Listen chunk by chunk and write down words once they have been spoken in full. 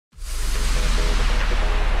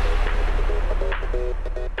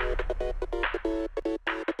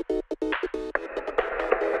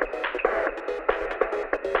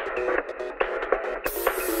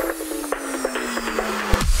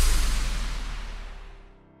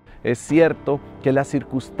Es cierto que las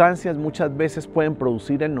circunstancias muchas veces pueden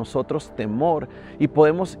producir en nosotros temor y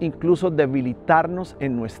podemos incluso debilitarnos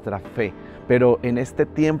en nuestra fe. Pero en este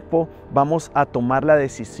tiempo vamos a tomar la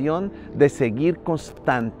decisión de seguir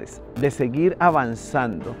constantes, de seguir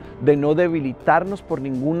avanzando, de no debilitarnos por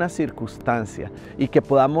ninguna circunstancia y que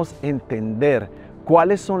podamos entender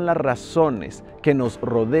cuáles son las razones que nos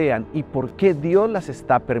rodean y por qué Dios las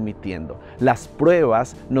está permitiendo. Las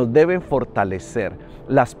pruebas nos deben fortalecer,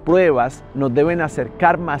 las pruebas nos deben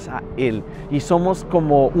acercar más a Él y somos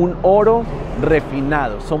como un oro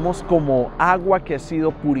refinado, somos como agua que ha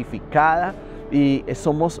sido purificada y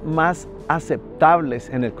somos más aceptables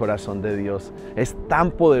en el corazón de Dios. Es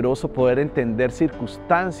tan poderoso poder entender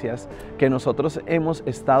circunstancias que nosotros hemos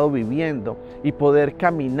estado viviendo y poder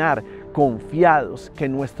caminar confiados que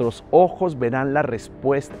nuestros ojos verán la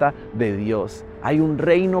respuesta de Dios. Hay un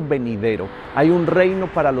reino venidero, hay un reino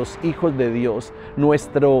para los hijos de Dios.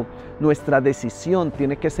 Nuestra decisión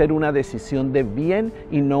tiene que ser una decisión de bien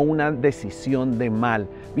y no una decisión de mal.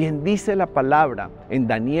 Bien dice la palabra en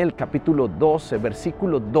Daniel capítulo 12,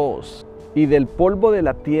 versículo 2. Y del polvo de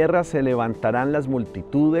la tierra se levantarán las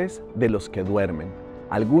multitudes de los que duermen,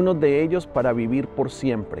 algunos de ellos para vivir por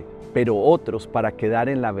siempre, pero otros para quedar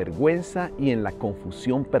en la vergüenza y en la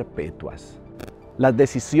confusión perpetuas. Las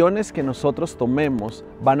decisiones que nosotros tomemos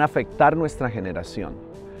van a afectar nuestra generación.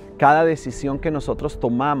 Cada decisión que nosotros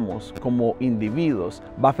tomamos como individuos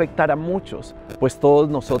va a afectar a muchos, pues todos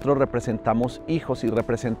nosotros representamos hijos y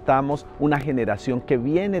representamos una generación que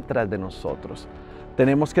viene tras de nosotros.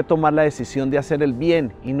 Tenemos que tomar la decisión de hacer el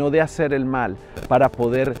bien y no de hacer el mal para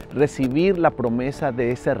poder recibir la promesa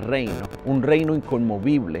de ese reino, un reino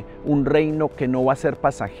inconmovible, un reino que no va a ser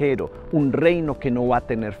pasajero, un reino que no va a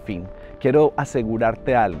tener fin. Quiero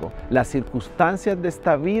asegurarte algo, las circunstancias de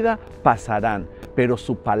esta vida pasarán, pero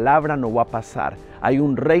su palabra no va a pasar. Hay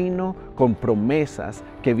un reino con promesas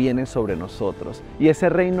que vienen sobre nosotros y ese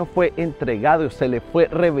reino fue entregado, se le fue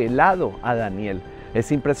revelado a Daniel.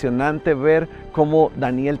 Es impresionante ver cómo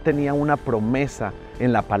Daniel tenía una promesa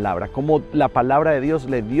en la palabra, cómo la palabra de Dios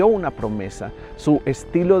le dio una promesa. Su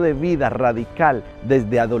estilo de vida radical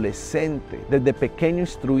desde adolescente, desde pequeño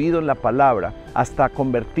instruido en la palabra, hasta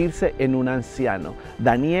convertirse en un anciano.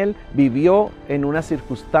 Daniel vivió en unas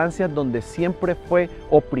circunstancias donde siempre fue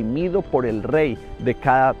oprimido por el rey de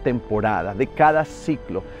cada temporada, de cada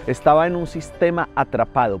ciclo. Estaba en un sistema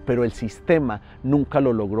atrapado, pero el sistema nunca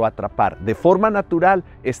lo logró atrapar. De forma natural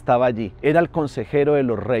estaba allí, era el consejero de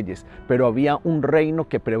los reyes, pero había un reino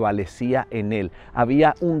que prevalecía en él.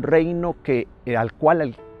 Había un reino al cual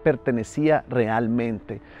él pertenecía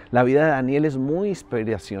realmente. La vida de Daniel es muy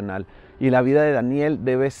inspiracional y la vida de Daniel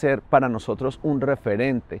debe ser para nosotros un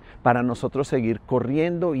referente, para nosotros seguir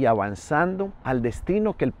corriendo y avanzando al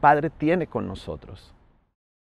destino que el Padre tiene con nosotros.